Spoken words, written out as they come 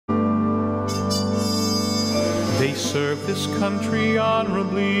They served this country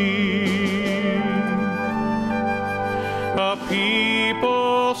honorably, a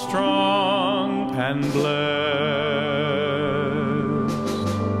people strong and blessed,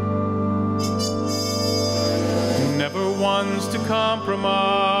 never ones to compromise.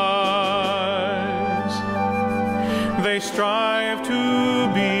 They strive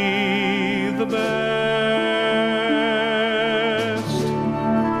to be the best.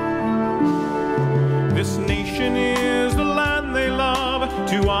 This nation is the land they love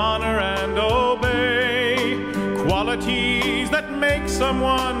to honor and obey, qualities that make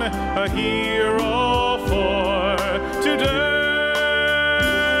someone a hero for today.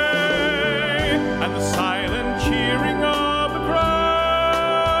 And the silent cheering of the crowd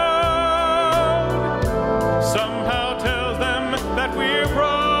somehow tells them that we're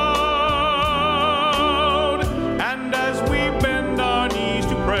proud. And as we bend our knees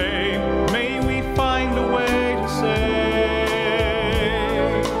to pray, may we find a way to say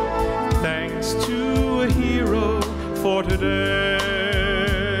thanks to a hero for today.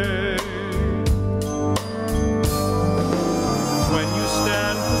 When you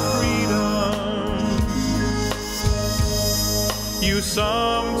stand for freedom, you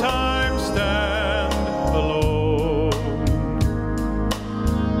sometimes stand alone,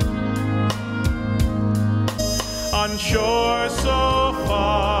 unsure, so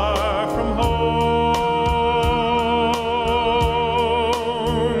far from home.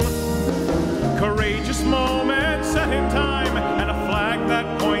 Courageous moments set in time, and a flag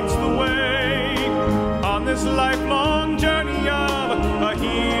that points the way on this lifelong journey of a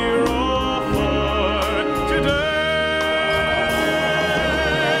hero for today.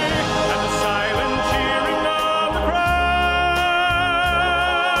 And the silent cheering of the crowd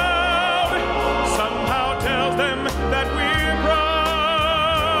somehow tells them that we're proud.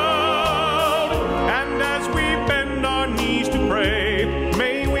 And as we bend our knees to pray,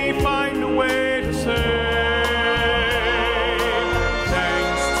 may we find a way to say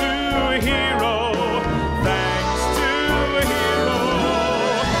thanks to a hero, thanks to a hero.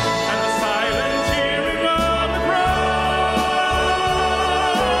 And the silent cheering of the crowd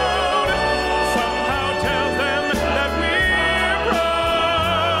somehow tells them that we're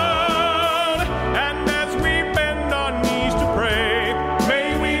proud. And as we bend our knees to pray, may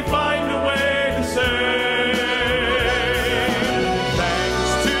we find a way to say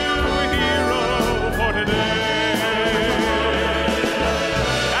thanks to a hero for today.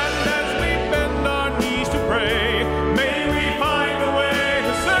 And as we bend our knees to pray, may we find a way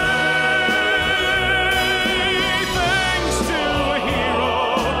to say thanks to a hero,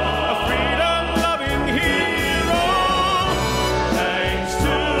 a freedom-loving hero. Thanks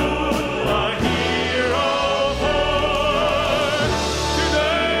to a hero for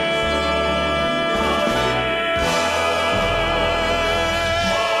today.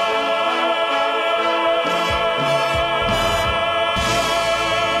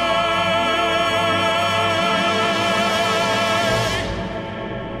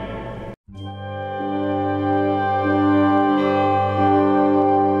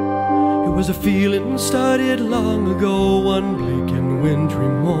 It was a feeling started long ago, one bleak and wintry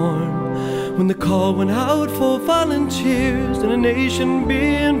morn, when the call went out for volunteers and a nation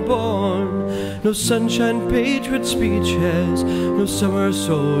being born. No sunshine patriot speeches, no summer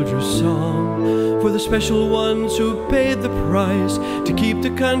soldier song, for the special ones who paid the price to keep the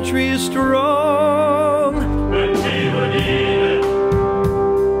country strong. When we were needed,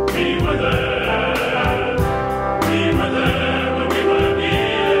 we were there. We were there when we were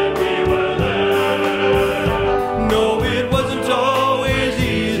needed, we were there. No, it wasn't always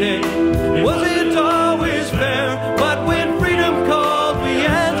easy, wasn't always fair, but when freedom called, we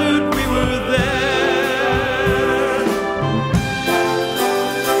answered, we were there.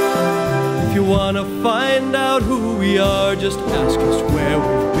 If you want to find out who we are, just ask us where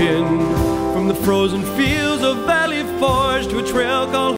we've been. From the frozen fields of Valley Forge to a trail called